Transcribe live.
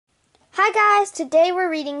Hi guys, today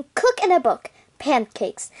we're reading Cook in a Book,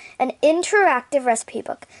 Pancakes, an interactive recipe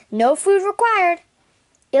book. No food required.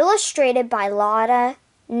 Illustrated by Lotta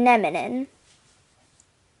Neminen.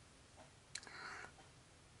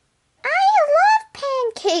 I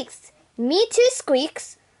love pancakes. Me too,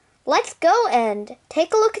 Squeaks. Let's go and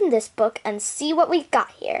take a look in this book and see what we've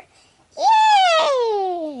got here.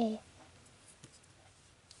 Yay!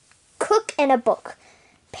 Cook in a Book,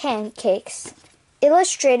 Pancakes.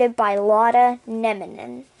 Illustrated by Lotta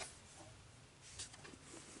Neminen.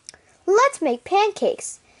 Let's make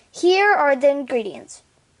pancakes. Here are the ingredients.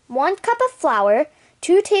 1 cup of flour,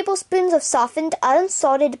 2 tablespoons of softened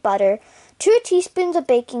unsalted butter, 2 teaspoons of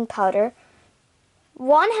baking powder,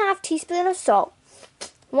 1/2 teaspoon of salt,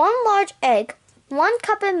 1 large egg, 1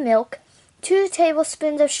 cup of milk, 2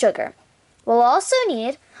 tablespoons of sugar. We'll also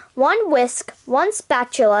need 1 whisk, 1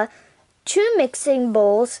 spatula, 2 mixing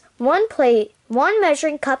bowls, 1 plate, 1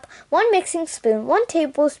 measuring cup, 1 mixing spoon, 1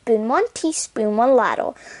 tablespoon, 1 teaspoon, 1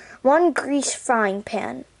 ladle, 1 greased frying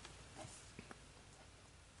pan.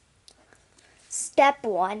 Step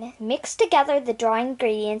 1. Mix together the dry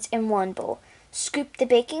ingredients in 1 bowl. Scoop the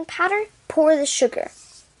baking powder, pour the sugar.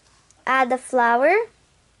 Add the flour,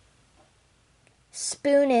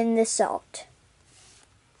 spoon in the salt.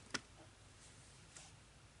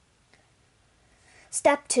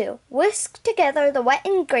 Step 2. Whisk together the wet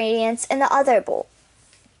ingredients in the other bowl.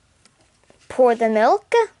 Pour the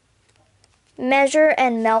milk, measure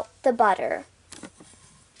and melt the butter.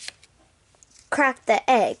 Crack the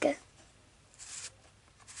egg.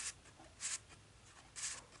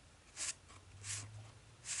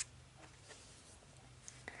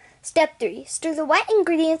 Step 3. Stir the wet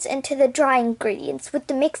ingredients into the dry ingredients with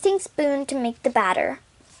the mixing spoon to make the batter.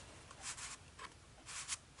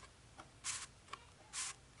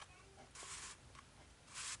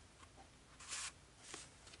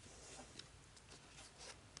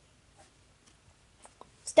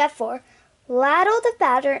 Step 4. Ladle the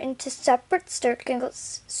batter into separate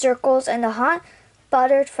circles in the hot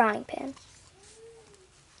buttered frying pan.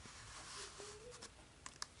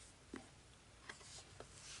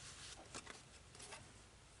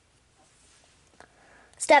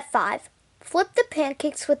 Step 5. Flip the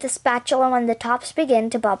pancakes with the spatula when the tops begin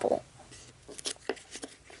to bubble.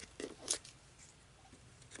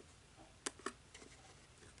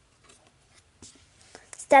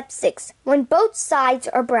 Step 6. When both sides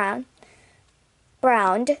are browned,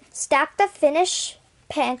 stack the finished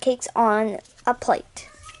pancakes on a plate.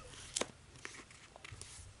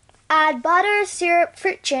 Add butter, syrup,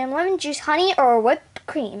 fruit jam, lemon juice, honey, or whipped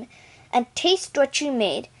cream, and taste what you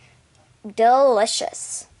made.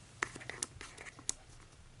 Delicious.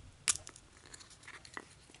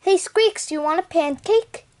 Hey Squeaks, do you want a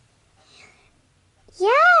pancake?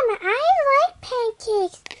 Yum, I like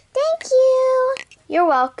pancakes. Thank you. You're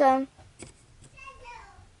welcome.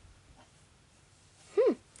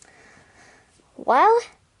 Well,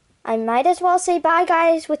 I might as well say bye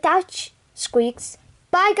guys without Squeaks.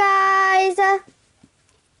 Bye guys!